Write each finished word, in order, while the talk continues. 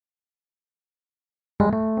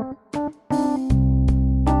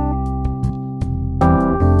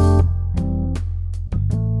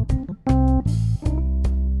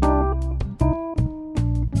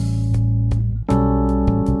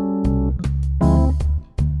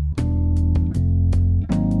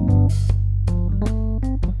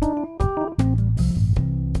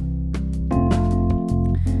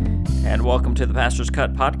Welcome to the Pastor's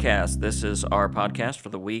Cut Podcast. This is our podcast for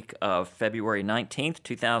the week of February 19th,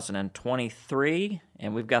 2023,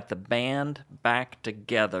 and we've got the band back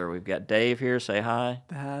together. We've got Dave here. Say hi.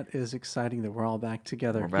 That is exciting that we're all back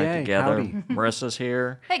together. We're back Yay, together. Howdy. Marissa's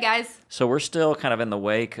here. Hey, guys. So we're still kind of in the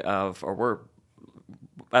wake of,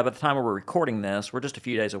 by the time we're recording this, we're just a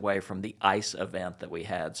few days away from the ICE event that we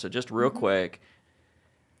had. So just real quick,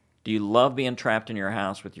 do you love being trapped in your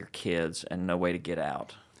house with your kids and no way to get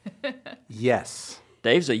out? Yes.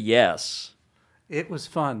 Dave's a yes. It was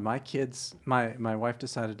fun. My kids, my wife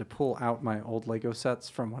decided to pull out my old Lego sets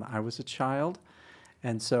from when I was a child.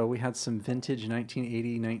 And so we had some vintage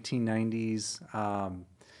 1980, 1990s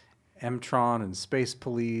M-Tron and Space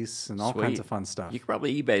Police and all kinds of fun stuff. You could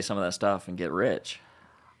probably eBay some of that stuff and get rich.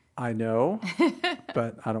 I know,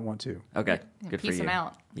 but I don't want to. Okay, good for you. Piece them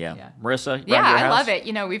out. Yeah. Marissa, around Yeah, your I house? love it.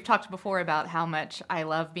 You know, we've talked before about how much I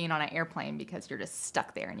love being on an airplane because you're just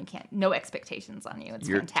stuck there and you can't, no expectations on you. It's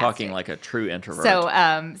You're fantastic. talking like a true introvert.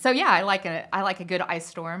 So yeah, I like a good ice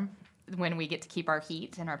storm when we get to keep our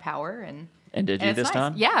heat and our power And did you it's this nice.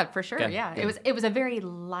 time? Yeah, for sure. Okay, Yeah, good. it was a very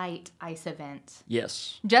light ice event,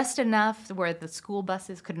 Yes. just enough where the school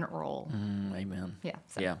buses couldn't roll. Amen. Yeah.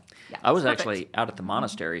 So, Yeah. yeah, I was it's perfect. actually out at the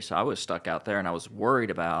monastery, so I was stuck out there, and I was worried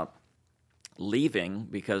about leaving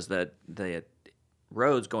because the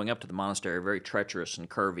roads going up to the monastery are very treacherous and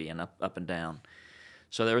curvy and up and down.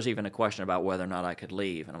 So there was even a question about whether or not I could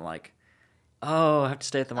leave, and I'm like, oh, I have to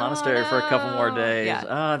stay at the monastery for a couple more days. Yeah.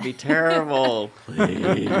 Oh, it'd be terrible.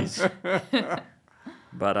 Please.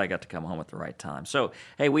 But I got to come home at the right time. So,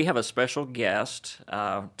 hey, we have a special guest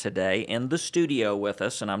today in the studio with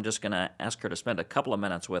us, and I'm just going to ask her to spend a couple of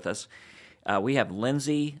minutes with us. We have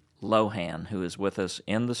Lindsay Lohan, who is with us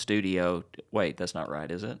in the studio. Wait, that's not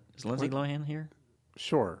right, is it? Is Lindsay Lohan here?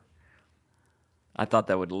 Sure. I thought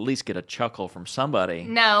that would at least get a chuckle from somebody.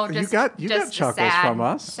 No, You just got just chuckles sad, from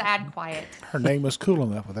us. Sad, quiet. Her name was cool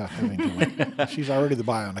enough without having to. She's already the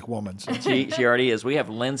bionic woman. So. She already is. We have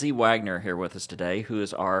Lindsay Wagner here with us today, who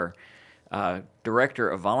is our Director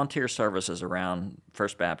of Volunteer Services around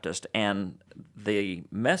First Baptist. And the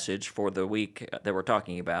message for the week that we're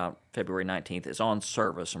talking about, February 19th, is on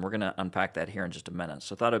service. And we're going to unpack that here in just a minute.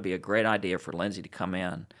 So I thought it would be a great idea for Lindsay to come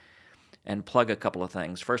in and plug a couple of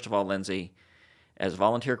things. First of all, Lindsay, as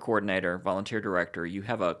volunteer coordinator, volunteer director, you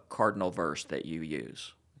have a cardinal verse that you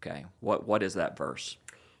use. Okay, what is that verse?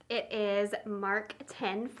 It is Mark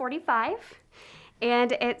 10:45,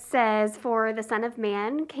 and it says, "For the Son of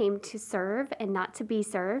Man came to serve and not to be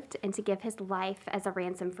served, and to give his life as a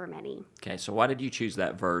ransom for many." Okay, so why did you choose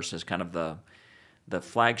that verse as kind of the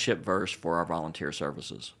flagship verse for our volunteer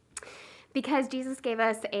services? Because Jesus gave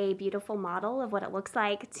us a beautiful model of what it looks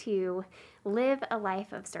like to live a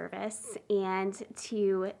life of service and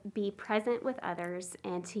to be present with others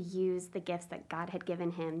and to use the gifts that God had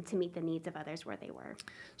given him to meet the needs of others where they were.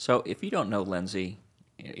 So if you don't know Lindsay,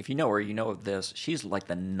 if you know her, you know of this. She's like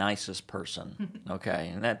the nicest person,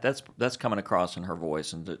 okay? And that's coming across in her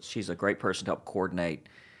voice, and that she's a great person to help coordinate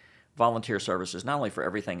volunteer services, not only for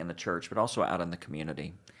everything in the church, but also out in the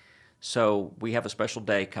community. So we have a special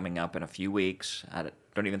day coming up in a few weeks. I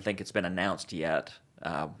don't even think it's been announced yet.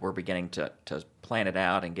 We're beginning to plan it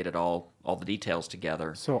out and get it all the details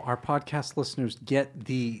together. So our podcast listeners get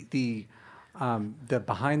the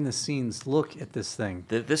behind the scenes look at this thing.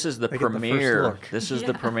 This is the They get the first premiere. look. This is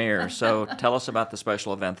the premiere. So tell us about the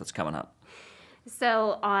special event that's coming up.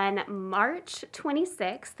 So on March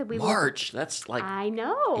 26th, we March. That's like I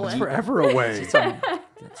know. It's forever away.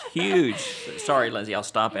 it's huge. Sorry, Lindsay. I'll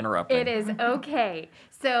stop interrupting. It is okay.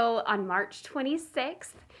 So on March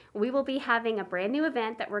 26th, we will be having a brand new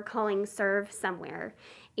event that we're calling Serve Somewhere.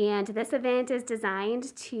 And this event is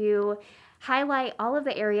designed to highlight all of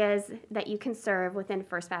the areas that you can serve within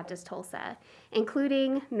First Baptist Tulsa,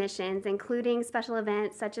 including missions, including special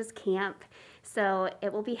events such as camp. So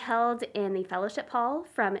it will be held in the fellowship hall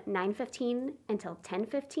from 9:15 until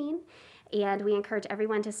 10:15. And we encourage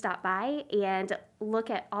everyone to stop by and look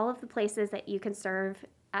at all of the places that you can serve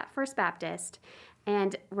at First Baptist.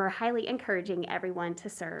 And we're highly encouraging everyone to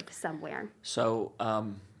serve somewhere. So,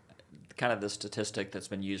 kind of the statistic that's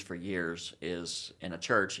been used for years is in a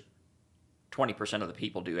church, 20% of the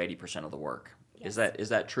people do 80% of the work. Yes. Is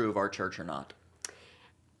that true of our church or not?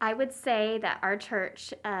 I would say that our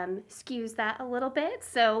church skews that a little bit.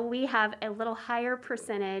 So we have a little higher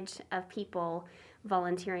percentage of people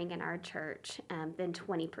volunteering in our church than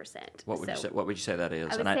 20%. What would you say? What would you say that is?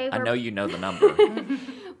 I would And say I we're- know you know the number.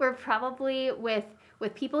 We're probably with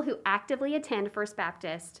people who actively attend First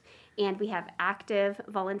Baptist, and we have active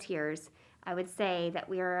volunteers. I would say that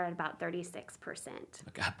we are at about 36%.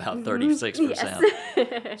 About 36%.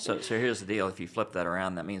 Yes. So here's the deal. If you flip that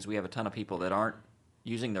around, that means we have a ton of people that aren't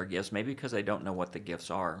using their gifts, maybe because they don't know what the gifts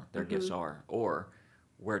are, their gifts are, or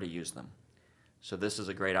where to use them. So this is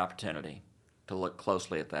a great opportunity to look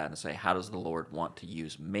closely at that and say, how does the Lord want to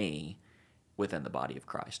use me within the body of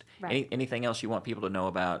Christ? Right. Anything else you want people to know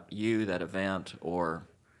about you, that event, or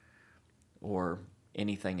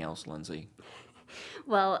anything else, Lindsay?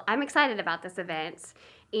 Well, I'm excited about this event,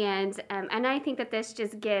 and I think that this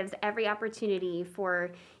just gives every opportunity for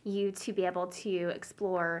you to be able to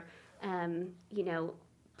explore,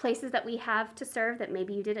 places that we have to serve that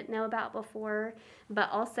maybe you didn't know about before. But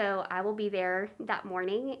also, I will be there that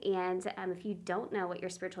morning, and if you don't know what your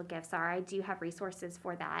spiritual gifts are, I do have resources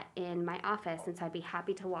for that in my office, and so I'd be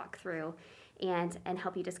happy to walk through and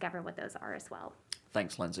help you discover what those are as well.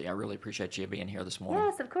 Thanks, Lindsay. I really appreciate you being here this morning.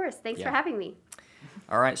 Yes, of course. Thanks Yeah. for having me.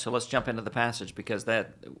 All right, so let's jump into the passage, because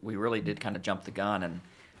that we really did kind of jump the gun, and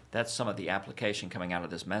that's some of the application coming out of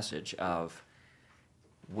this message of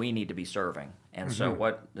we need to be serving. And so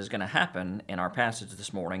what is going to happen in our passage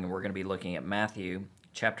this morning, and we're going to be looking at Matthew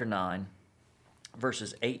chapter 9,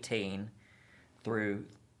 verses 18 through,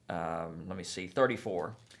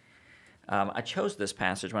 34. I chose this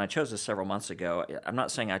passage when I chose this several months ago. I'm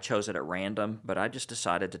not saying I chose it at random, but I just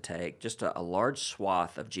decided to take just a large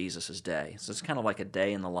swath of Jesus' day. So it's kind of like a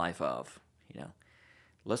day in the life of,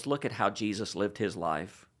 Let's look at how Jesus lived his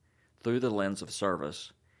life through the lens of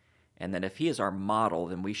service, and then if he is our model,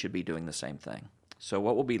 then we should be doing the same thing. So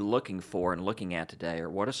what we'll be looking for and looking at today are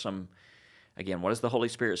what is the Holy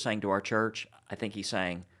Spirit saying to our church? I think he's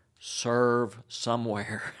saying, serve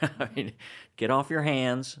somewhere. I mean, get off your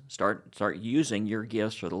hands, start using your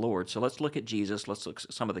gifts for the Lord. So let's look at Jesus. Let's look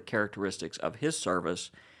at some of the characteristics of his service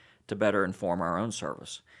to better inform our own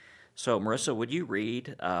service. So Marissa, would you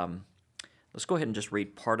read? Let's go ahead and just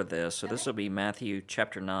read part of this. So this will be Matthew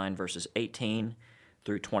chapter 9, verses 18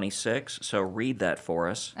 through 26. So read that for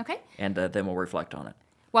us. Okay. And then we'll reflect on it.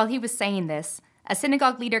 While he was saying this, a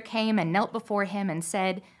synagogue leader came and knelt before him and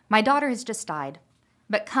said, "My daughter has just died,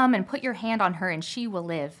 but come and put your hand on her and she will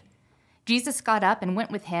live." Jesus got up and went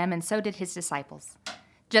with him, and so did his disciples.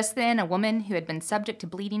 Just then, a woman who had been subject to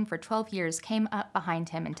bleeding for 12 years came up behind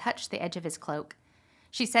him and touched the edge of his cloak.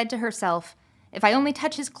 She said to herself, "If I only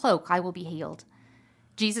touch his cloak, I will be healed."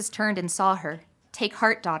 Jesus turned and saw her. "Take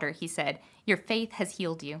heart, daughter," he said. "Your faith has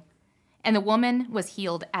healed you." And the woman was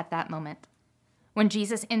healed at that moment. When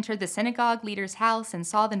Jesus entered the synagogue leader's house and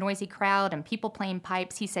saw the noisy crowd and people playing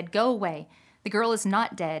pipes, he said, "Go away. The girl is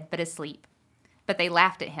not dead, but asleep." But they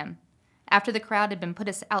laughed at him. After the crowd had been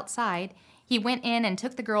put outside, he went in and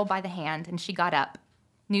took the girl by the hand, and she got up.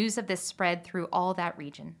 News of this spread through all that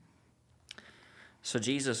region. So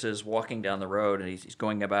Jesus is walking down the road, and he's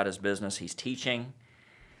going about his business. He's teaching.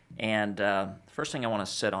 And the first thing I want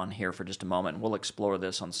to sit on here for just a moment, and we'll explore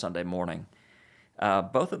this on Sunday morning.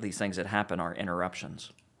 Both of these things that happen are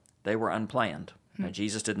interruptions. They were unplanned. Now,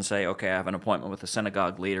 Jesus didn't say, okay, I have an appointment with the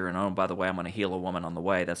synagogue leader, and oh, by the way, I'm going to heal a woman on the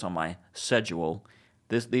way. That's on my schedule.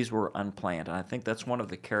 These were unplanned. And I think that's one of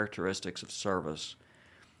the characteristics of service,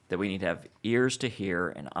 that we need to have ears to hear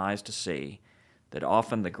and eyes to see, that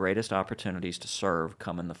often the greatest opportunities to serve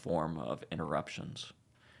come in the form of interruptions.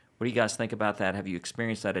 What do you guys think about that? Have you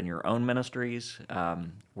experienced that in your own ministries?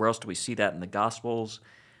 Where else do we see that in the Gospels?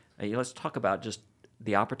 Let's talk about just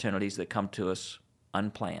the opportunities that come to us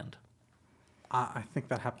unplanned. I think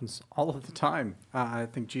that happens all of the time. I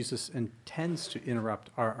think Jesus intends to interrupt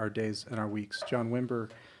our days and our weeks. John Wimber,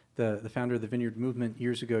 the founder of the Vineyard Movement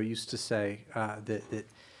years ago, used to say that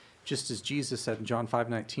just as Jesus said in John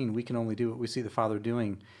 5:19, we can only do what we see the Father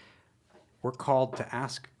doing. We're called to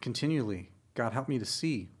ask continually, God, help me to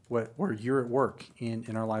see where you're at work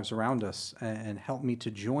in our lives around us, and help me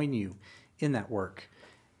to join you in that work.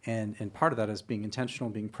 And part of that is being intentional,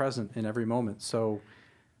 being present in every moment. So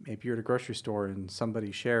maybe you're at a grocery store and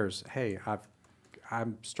somebody shares, hey,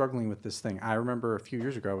 I'm struggling with this thing. I remember a few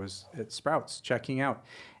years ago, I was at Sprouts checking out,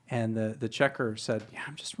 and the checker said, yeah,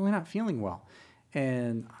 I'm just really not feeling well.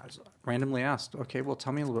 And I was randomly asked, okay, well,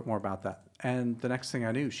 tell me a little bit more about that. And the next thing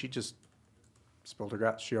I knew, she just spilled her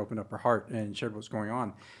guts. She opened up her heart and shared what's going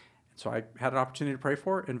on. So I had an opportunity to pray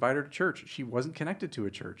for her, invite her to church. She wasn't connected to a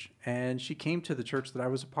church, and she came to the church that I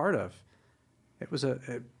was a part of. It was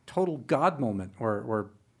a total God moment where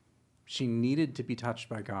She needed to be touched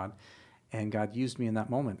by God, and God used me in that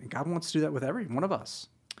moment. And God wants to do that with every one of us.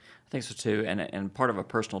 I think so too, and part of a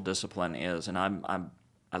personal discipline is, and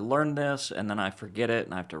I learned this, and then I forget it,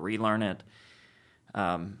 and I have to relearn it.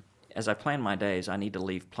 As I plan my days, I need to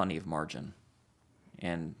leave plenty of margin.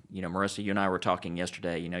 And, Marissa, you and I were talking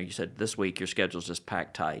yesterday. You said this week your schedule's just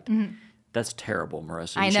packed tight. Mm-hmm. That's terrible,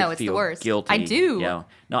 Marissa. You I know, should it's feel the worst. guilty. I do. Yeah.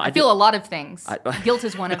 No, I feel a lot of things. Guilt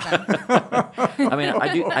is one of them. I mean,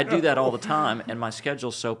 I do that all the time, and my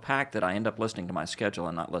schedule's so packed that I end up listening to my schedule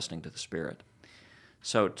and not listening to the Spirit.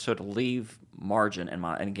 So to leave margin and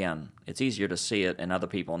again, it's easier to see it in other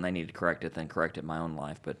people and they need to correct it than correct it in my own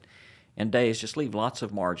life. But in days, just leave lots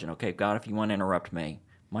of margin. Okay, God, if you want to interrupt me,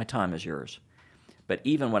 my time is yours. But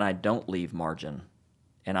even when I don't leave margin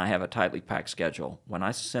and I have a tightly packed schedule, when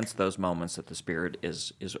I sense those moments that the Spirit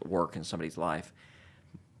is at work in somebody's life,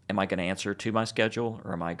 am I going to answer to my schedule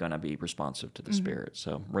or am I going to be responsive to the Spirit?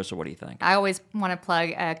 So, Marissa, what do you think? I always want to plug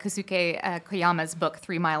Kosuke Koyama's book,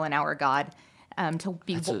 3 Mile an Hour God.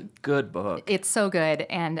 It's a good book. It's so good.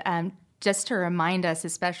 And just to remind us,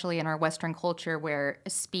 especially in our Western culture where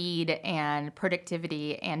speed and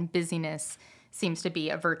productivity and busyness seems to be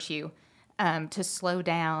a virtue, to slow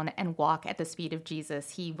down and walk at the speed of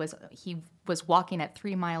Jesus. He was walking at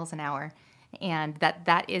 3 miles an hour, and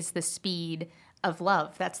that is the speed of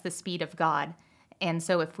love. That's the speed of God. And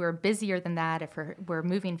so if we're busier than that, if we're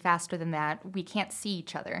moving faster than that, we can't see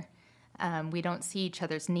each other. We don't see each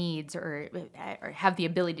other's needs or have the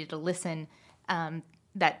ability to listen.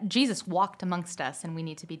 That Jesus walked amongst us, and we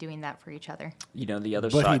need to be doing that for each other. The other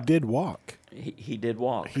But side. he did walk. He did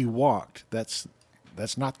walk. He walked. That's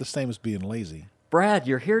not the same as being lazy. Brad,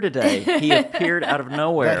 you're here today. He appeared out of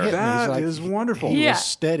nowhere. hit me. That It's like is wonderful. He Yeah. was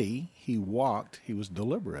steady. He walked. He was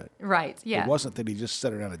deliberate. Right, yeah. It wasn't that he just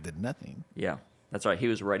sat around and did nothing. Yeah, that's right. He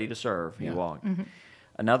was ready to serve. He Yeah. walked. Mm-hmm.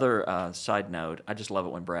 Another side note, I just love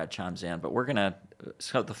it when Brad chimes in, but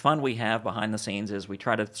so the fun we have behind the scenes is we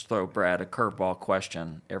try to throw Brad a curveball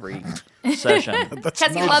question every session. That's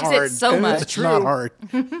Because he not loves it hard. so much. It's not hard.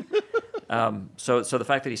 So the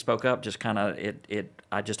fact that he spoke up just kind of,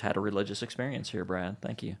 I just had a religious experience here, Brad.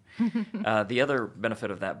 Thank you. The other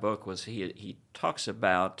benefit of that book was he talks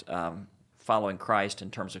about following Christ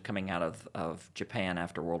in terms of coming out of Japan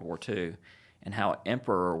after World War II and how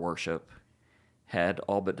emperor worship had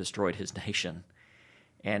all but destroyed his nation.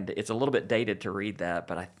 And it's a little bit dated to read that,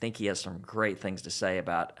 but I think he has some great things to say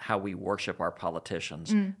about how we worship our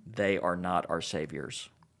politicians. They are not our saviors.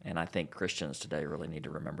 And I think Christians today really need to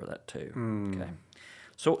remember that too. Okay.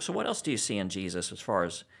 So what else do you see in Jesus as far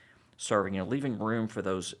as serving, leaving room for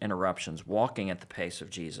those interruptions, walking at the pace of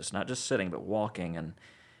Jesus, not just sitting, but walking and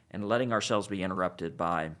letting ourselves be interrupted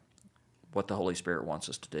by what the Holy Spirit wants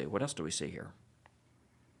us to do? What else do we see here?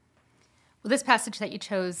 Well, this passage that you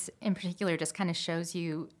chose in particular just kind of shows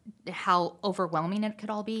you how overwhelming it could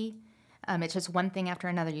all be. It's just one thing after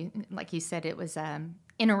another. Like you said, it was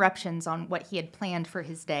interruptions on what he had planned for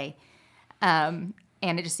his day. And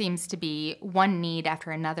it just seems to be one need after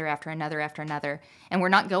another, after another, after another. And we're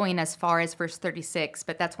not going as far as verse 36,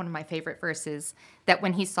 but that's one of my favorite verses, that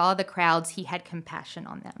when he saw the crowds, he had compassion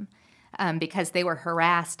on them because they were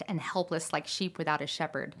harassed and helpless like sheep without a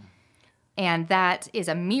shepherd. And that is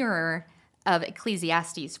a mirror of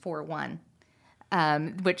Ecclesiastes 4:1,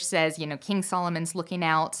 which says, King Solomon's looking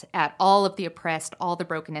out at all of the oppressed, all the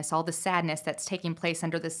brokenness, all the sadness that's taking place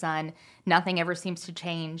under the sun. Nothing ever seems to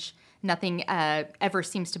change. Nothing ever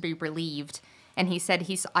seems to be relieved. And he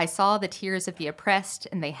said, I saw the tears of the oppressed,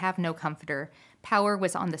 and they have no comforter. Power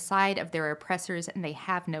was on the side of their oppressors, and they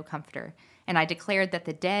have no comforter. And I declared that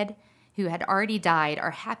the dead who had already died are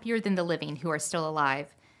happier than the living who are still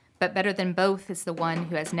alive. But better than both is the one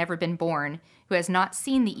who has never been born, who has not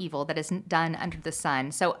seen the evil that is done under the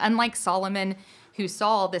sun. So unlike Solomon, who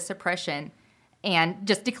saw this oppression and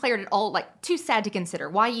just declared it all like too sad to consider,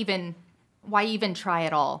 why even try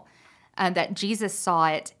at all? That Jesus saw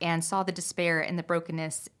it and saw the despair and the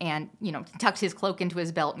brokenness and, tucked his cloak into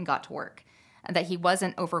his belt and got to work. That he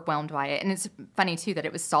wasn't overwhelmed by it. And it's funny, too, that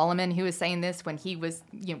it was Solomon who was saying this when he was,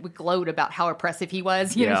 we glowed about how oppressive he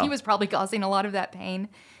was. He was probably causing a lot of that pain.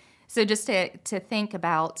 So just to think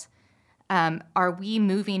about, are we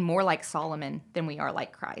moving more like Solomon than we are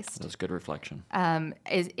like Christ? That's good reflection. Are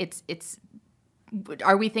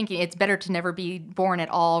we thinking it's better to never be born at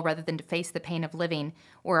all rather than to face the pain of living?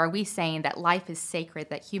 Or are we saying that life is sacred,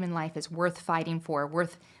 that human life is worth fighting for,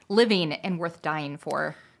 worth living and worth dying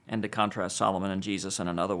for? And to contrast Solomon and Jesus in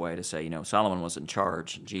another way, to say, Solomon was in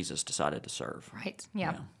charge, Jesus decided to serve. Right,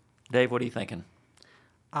 yeah. Dave, what are you thinking?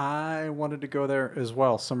 I wanted to go there as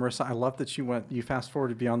well. So, Marissa, I love that you fast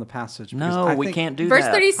forwarded beyond the passage. because No, I we think can't do Verse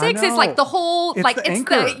that. 36 I is like know. the whole, It's like the it's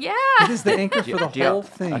anchor. the, yeah. It is the anchor for the Do you- whole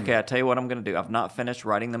thing. Okay, I tell you what I'm going to do. I've not finished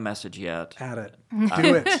writing the message yet. At it.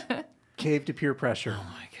 Do it. Cave to peer pressure. Oh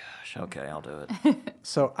my gosh. Okay, I'll do it.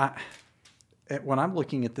 So when I'm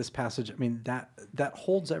looking at this passage, I mean, that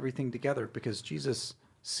holds everything together because Jesus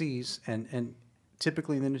sees, and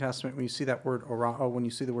typically in the New Testament, when you see that word orao, when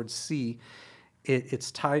you see the word see, it's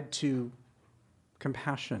tied to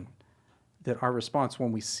compassion. That our response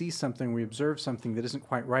when we see something, we observe something that isn't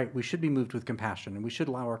quite right, we should be moved with compassion, and we should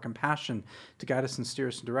allow our compassion to guide us and steer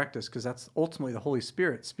us and direct us, because that's ultimately the Holy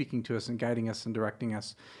Spirit speaking to us and guiding us and directing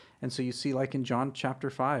us. And so you see, like in John chapter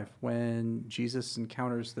 5, when Jesus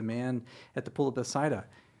encounters the man at the pool of Bethsaida,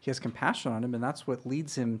 he has compassion on him, and that's what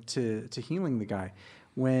leads him to healing the guy.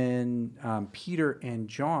 When Peter and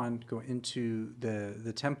John go into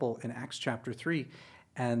the temple in Acts chapter 3,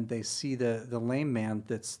 and they see the lame man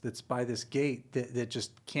that's by this gate that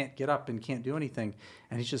just can't get up and can't do anything,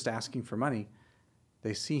 and he's just asking for money.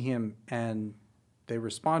 They see him, and they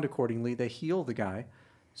respond accordingly. They heal the guy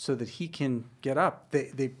so that he can get up.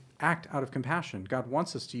 They act out of compassion. God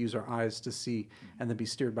wants us to use our eyes to see and then be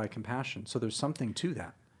steered by compassion. So there's something to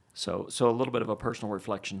that. So a little bit of a personal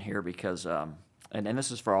reflection here because, and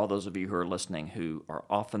this is for all those of you who are listening who are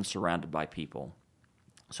often surrounded by people.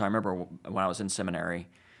 So I remember when I was in seminary,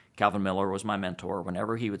 Calvin Miller was my mentor.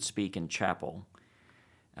 Whenever he would speak in chapel,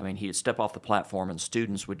 I mean, he'd step off the platform and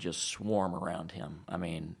students would just swarm around him. I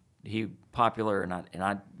mean, he popular, and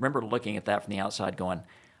I remember looking at that from the outside going,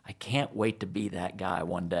 I can't wait to be that guy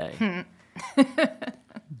one day.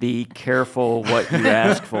 Be careful what you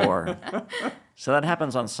ask for. So that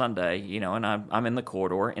happens on Sunday, and I'm in the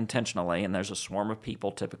corridor intentionally, and there's a swarm of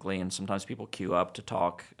people typically, and sometimes people queue up to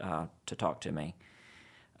talk to me.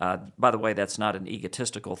 By the way, that's not an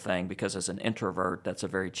egotistical thing because as an introvert, that's a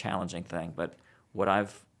very challenging thing. But what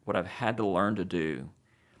I've had to learn to do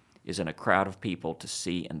is in a crowd of people to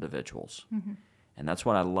see individuals. Mm-hmm. And that's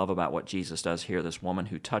what I love about what Jesus does here, this woman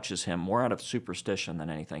who touches him more out of superstition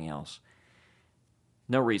than anything else.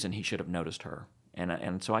 No reason he should have noticed her.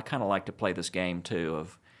 And so I kind of like to play this game, too,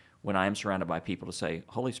 of when I am surrounded by people to say,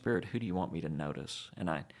 Holy Spirit, who do you want me to notice? And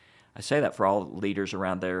I say that for all leaders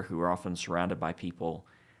around there who are often surrounded by people.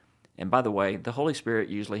 And by the way, the Holy Spirit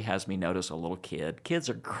usually has me notice a little kid. Kids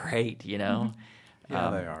are great, Mm-hmm. Yeah,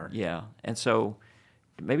 they are. Yeah. And so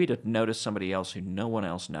maybe to notice somebody else who no one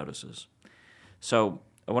else notices. So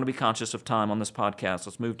I want to be conscious of time on this podcast.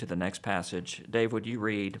 Let's move to the next passage. Dave, would you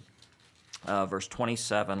read verse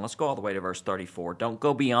 27? Let's go all the way to verse 34. Don't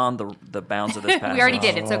go beyond the bounds of this passage. We already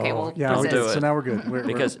did. It's okay. We'll Yeah, Don't persist. do it. so now we're good.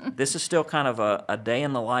 Because this is still kind of a day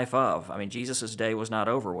in the life of. I mean, Jesus' day was not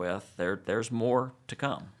over with. There's more to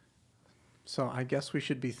come. So I guess we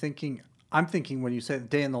should be thinking, I'm thinking when you say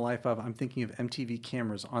day in the life of, I'm thinking of MTV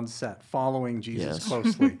cameras on set following Jesus Yes.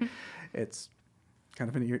 closely. It's kind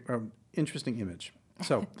of an interesting image.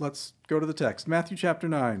 So let's go to the text. Matthew chapter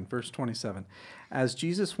 9, verse 27. As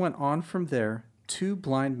Jesus went on from there, 2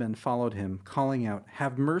 blind men followed him, calling out,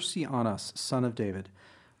 "Have mercy on us, Son of David."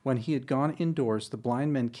 When he had gone indoors, the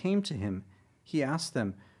blind men came to him. He asked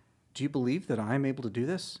them, "Do you believe that I am able to do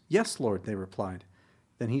this?" "Yes, Lord," they replied.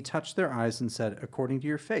 Then he touched their eyes and said, "According to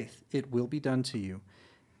your faith, it will be done to you."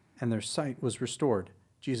 And their sight was restored.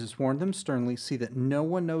 Jesus warned them sternly, "See that no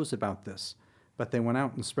one knows about this." But they went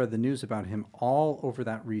out and spread the news about him all over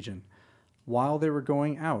that region. While they were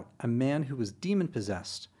going out, a man who was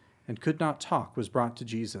demon-possessed and could not talk was brought to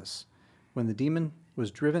Jesus. When the demon was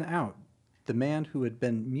driven out, the man who had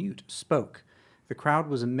been mute spoke. The crowd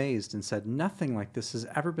was amazed and said, "Nothing like this has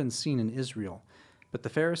ever been seen in Israel." But the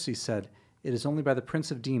Pharisees said, "It is only by the prince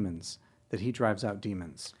of demons that he drives out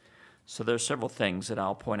demons." So there's several things that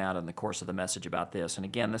I'll point out in the course of the message about this. And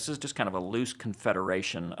again, this is just kind of a loose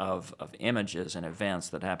confederation of images and events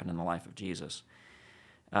that happened in the life of Jesus.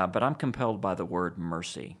 But I'm compelled by the word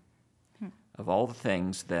mercy. Of all the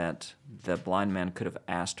things that the blind man could have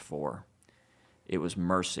asked for, it was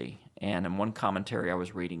mercy. And in one commentary I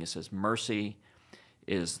was reading, it says mercy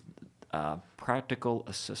is practical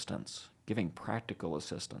assistance, giving practical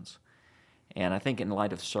assistance. And I think in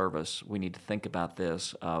light of service, we need to think about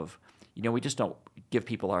this of, we just don't give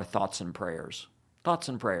people our thoughts and prayers. Thoughts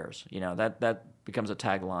and prayers, that becomes a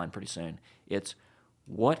tagline pretty soon. It's,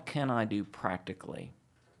 what can I do practically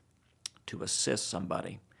to assist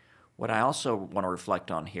somebody? What I also want to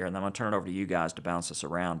reflect on here, and I'm going to turn it over to you guys to bounce this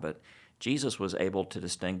around, but Jesus was able to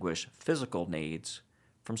distinguish physical needs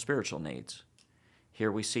from spiritual needs.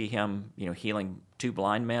 Here we see him, healing 2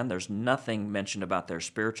 blind men. There's nothing mentioned about their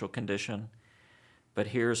spiritual condition. But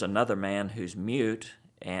here's another man who's mute,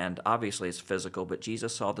 And obviously it's physical, but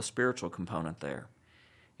Jesus saw the spiritual component there.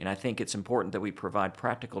 And I think it's important that we provide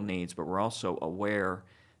practical needs, but we're also aware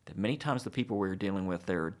that many times the people we're dealing with,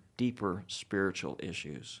 there are deeper spiritual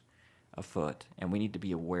issues afoot, and we need to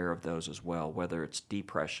be aware of those as well, whether it's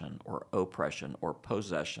depression or oppression or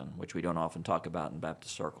possession, which we don't often talk about in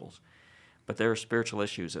Baptist circles. But there are spiritual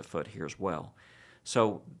issues afoot here as well.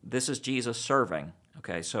 So this is Jesus serving.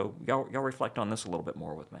 Okay, so y'all reflect on this a little bit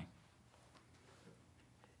more with me.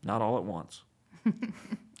 Not all at once.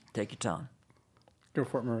 Take your time. Go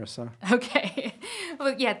for it, Marissa. Okay.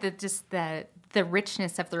 Well, yeah, the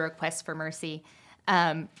richness of the request for mercy.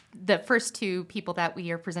 The first two people that we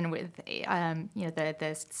are presented with,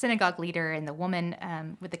 the synagogue leader and the woman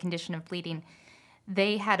with the condition of bleeding,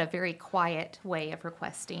 they had a very quiet way of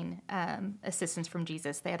requesting assistance from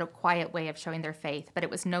Jesus. They had a quiet way of showing their faith, but it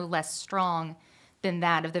was no less strong than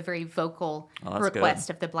that of the very vocal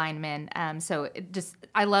request of the blind men.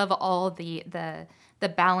 I love all the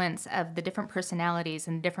balance of the different personalities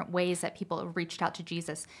and different ways that people have reached out to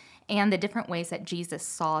Jesus, and the different ways that Jesus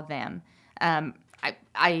saw them. I'm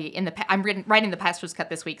writing the pastor's cut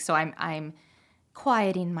this week, so I'm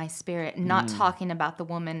quieting my spirit, not talking about the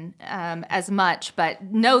woman as much, but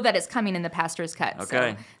know that it's coming in the pastor's cut.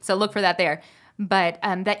 Okay. So look for that there. But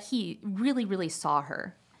that he really, really saw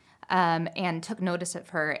her and took notice of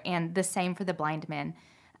her, and the same for the blind men.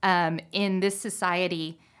 In this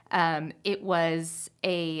society, it was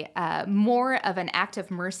more of an act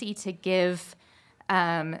of mercy to give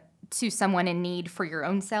to someone in need for your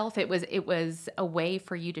own self. It was a way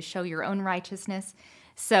for you to show your own righteousness.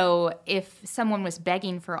 So if someone was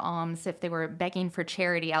begging for alms, if they were begging for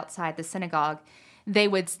charity outside the synagogue, they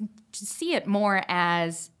would see it more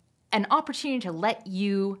as an opportunity to let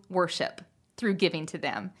you worship through giving to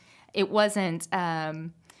them. It wasn't,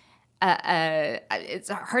 it's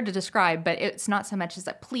hard to describe, but it's not so much as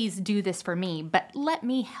a please do this for me, but let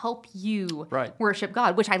me help you worship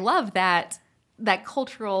God, which I love that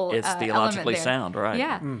cultural it's theologically sound, right?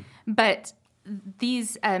 Yeah. But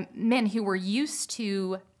these men who were used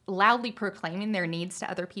to loudly proclaiming their needs to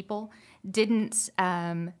other people didn't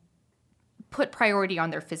put priority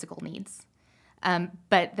on their physical needs.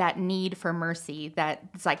 But that need for mercy, that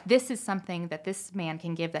it's like, this is something that this man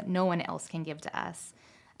can give that no one else can give to us.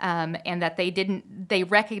 And that they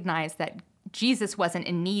recognized that Jesus wasn't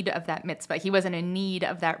in need of that mitzvah. He wasn't in need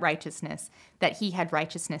of that righteousness, that he had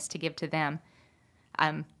righteousness to give to them.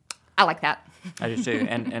 I like that. I do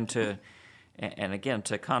too. And again,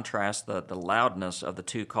 to contrast the loudness of the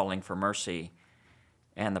two calling for mercy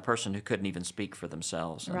and the person who couldn't even speak for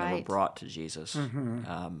themselves and they were brought to Jesus.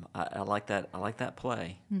 I like that. I like that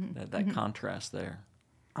play, that contrast there.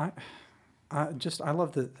 I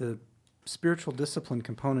love the spiritual discipline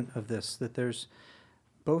component of this, that there's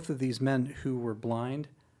both of these men who were blind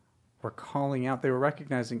were calling out. They were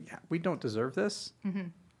recognizing, we don't deserve this,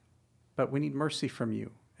 but we need mercy from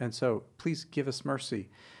you. And so please give us mercy.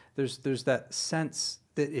 There's that sense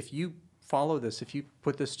that if you follow this, if you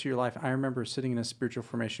put this to your life. I remember sitting in a spiritual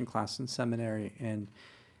formation class in seminary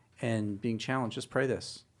and being challenged, just pray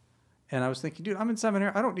this. And I was thinking, dude, I'm in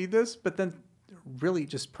seminary, I don't need this. But then really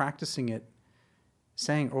just practicing it,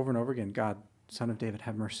 saying over and over again, God, Son of David,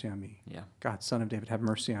 have mercy on me. Yeah. God, Son of David, have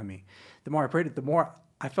mercy on me. The more I prayed it, the more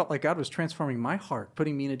I felt like God was transforming my heart,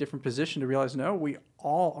 putting me in a different position to realize, no, we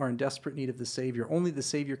all are in desperate need of the Savior. Only the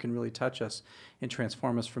Savior can really touch us and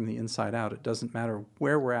transform us from the inside out. It doesn't matter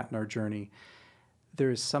where we're at in our journey.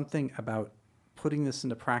 There is something about putting this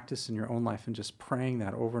into practice in your own life and just praying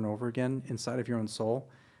that over and over again inside of your own soul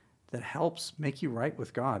that helps make you right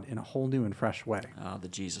with God in a whole new and fresh way. Oh, the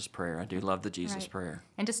Jesus prayer. I do love the Jesus prayer.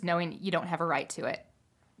 And just knowing you don't have a right to it.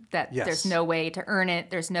 That Yes. There's no way to earn it.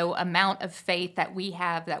 There's no amount of faith that we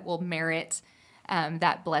have that will merit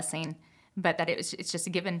that blessing, but that it's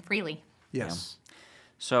just given freely. Yes.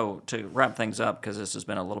 So to wrap things up, because this has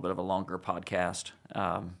been a little bit of a longer podcast,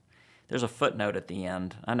 there's a footnote at the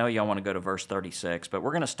end. I know y'all want to go to verse 36, but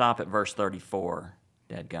we're going to stop at verse 34,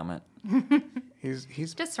 dadgummit.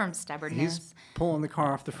 He's Just from stubbornness. He's pulling the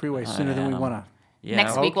car off the freeway sooner than we want to. Yeah,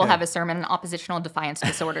 Next week we'll okay. have a sermon on oppositional defiance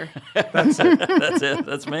disorder. That's it.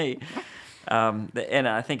 That's me. And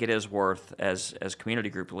I think it is worth, as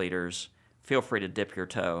community group leaders, feel free to dip your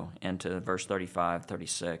toe into verse 35,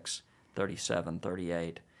 36, 37,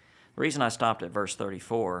 38. The reason I stopped at verse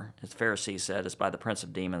 34, as Pharisees said, is by the prince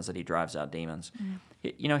of demons that he drives out demons.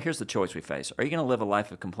 You know, here's the choice we face. Are you going to live a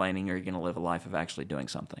life of complaining, or are you going to live a life of actually doing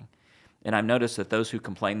something? And I've noticed that those who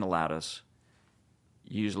complain the loudest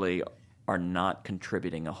usually are not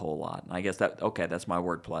contributing a whole lot. I guess that's my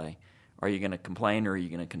wordplay. Are you going to complain, or are you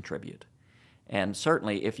going to contribute? And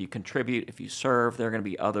certainly, if you contribute, if you serve, there are going to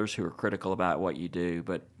be others who are critical about what you do,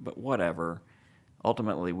 but whatever.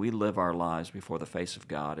 Ultimately, we live our lives before the face of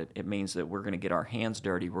God. It means that we're going to get our hands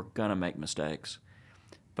dirty. We're going to make mistakes.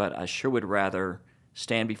 But I sure would rather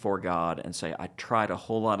stand before God and say, I tried a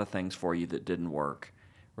whole lot of things for you that didn't work,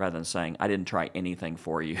 rather than saying, I didn't try anything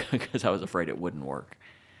for you because I was afraid it wouldn't work.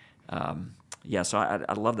 So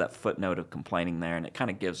I love that footnote of complaining there, and it kind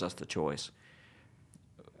of gives us the choice.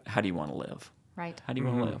 How do you want to live? Right. How do you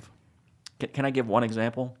want to live? Can I give one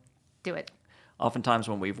example? Do it. Oftentimes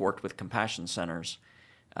when we've worked with compassion centers,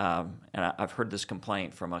 and I've heard this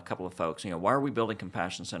complaint from a couple of folks, why are we building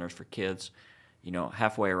compassion centers for kids,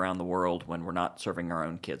 halfway around the world when we're not serving our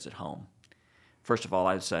own kids at home? First of all,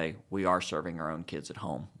 I'd say we are serving our own kids at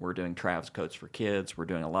home. We're doing Trav's Coats for Kids. We're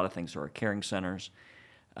doing a lot of things through our caring centers.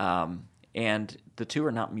 And the two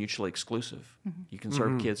are not mutually exclusive. Mm-hmm. You can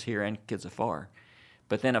serve kids here and kids afar.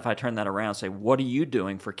 But then if I turn that around and say, what are you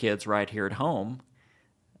doing for kids right here at home?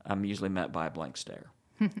 I'm usually met by a blank stare.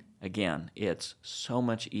 Again, it's so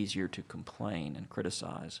much easier to complain and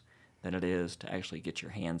criticize than it is to actually get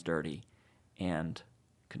your hands dirty and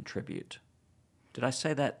contribute. Did I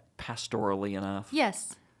say that pastorally enough?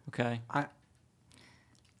 Yes. Okay.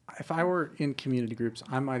 If I were in community groups,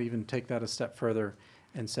 I might even take that a step further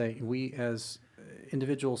and say we as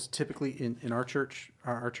individuals, typically in our church,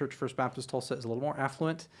 our church, First Baptist Tulsa, is a little more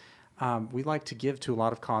affluent. We like to give to a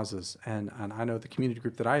lot of causes, and I know the community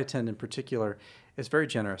group that I attend in particular is very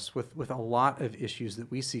generous with a lot of issues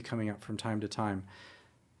that we see coming up from time to time.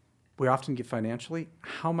 We often give financially.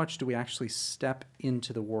 How much do we actually step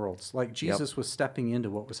into the world? Like Jesus was stepping into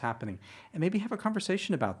what was happening. And maybe have a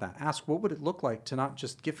conversation about that. Ask, what would it look like to not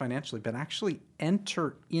just give financially, but actually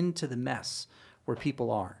enter into the mess where people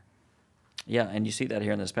are? Yeah, and you see that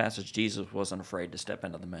here in this passage. Jesus wasn't afraid to step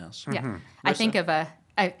into the mess. Yeah. Mm-hmm.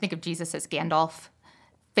 I think of Jesus as Gandalf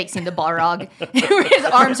facing the Balrog, where his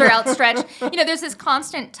arms are outstretched. There's this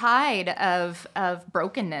constant tide of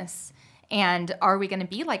brokenness. And are we going to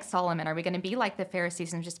be like Solomon? Are we going to be like the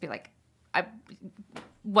Pharisees and just be like,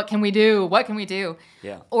 what can we do? What can we do?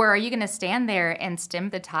 Yeah. Or are you going to stand there and stem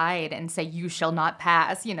the tide and say, you shall not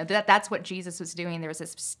pass? That's what Jesus was doing. There was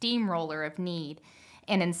this steamroller of need.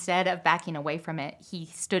 And instead of backing away from it, he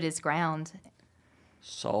stood his ground.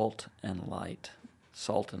 Salt and light.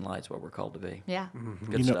 Salt and light is what we're called to be. Yeah.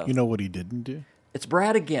 Mm-hmm. Good stuff. You know what he didn't do? It's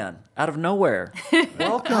Brad again, out of nowhere.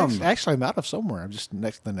 Welcome. Actually, I'm out of somewhere. I'm just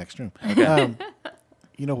next to the next room. Okay.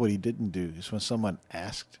 You know what he didn't do is when someone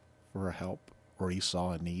asked for help or he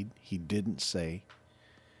saw a need, he didn't say,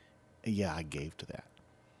 yeah, I gave to that.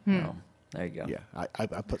 Oh, there you go. Yeah,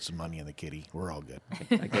 I put some money in the kitty. We're all good.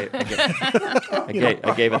 I gave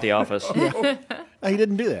at the office. Yeah. He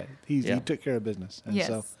didn't do that. He took care of business. And yes.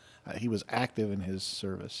 so he was active in his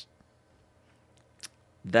service.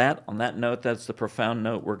 On that note, that's the profound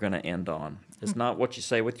note we're going to end on. It's not what you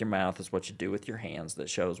say with your mouth, it's what you do with your hands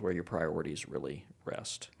that shows where your priorities really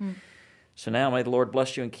rest. So now may the Lord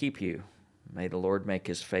bless you and keep you. May the Lord make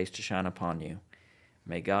his face to shine upon you.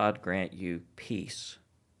 May God grant you peace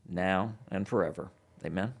now and forever.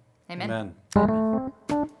 Amen. Amen. Amen.